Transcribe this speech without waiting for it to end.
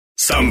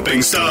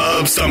Stumping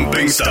Stubbs,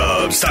 Stumping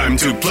Stubbs. Time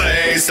to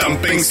play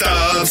Stumping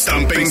Stubbs,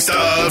 Stumping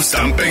Stubbs,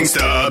 Stumping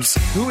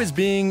Stubbs. Who is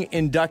being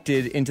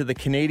inducted into the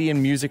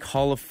Canadian Music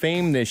Hall of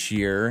Fame this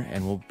year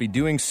and will be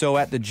doing so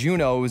at the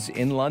Junos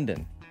in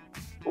London?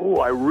 Oh,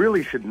 I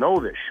really should know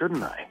this,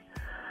 shouldn't I?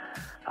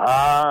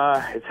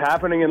 It's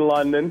happening in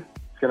London.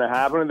 It's going to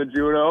happen at the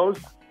Junos,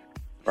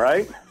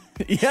 right?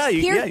 Yeah,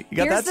 you got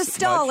here's that. the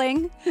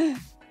stalling.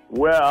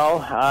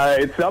 Well,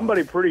 it's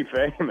somebody pretty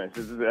famous.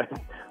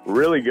 It's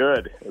really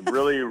good.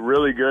 Really,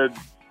 really good.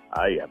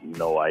 I have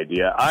no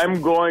idea.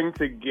 I'm going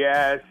to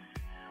guess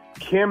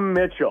Kim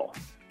Mitchell.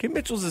 Kim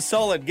Mitchell's a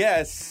solid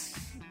guess.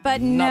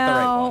 But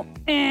Not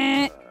the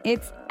right one.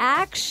 It's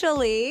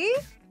actually...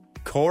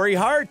 Corey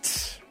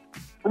Hart.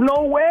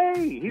 No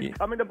way. He's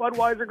coming to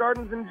Budweiser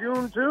Gardens in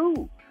June,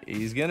 too.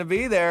 He's going to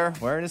be there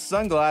wearing his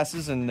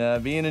sunglasses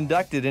and being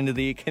inducted into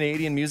the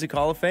Canadian Music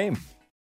Hall of Fame.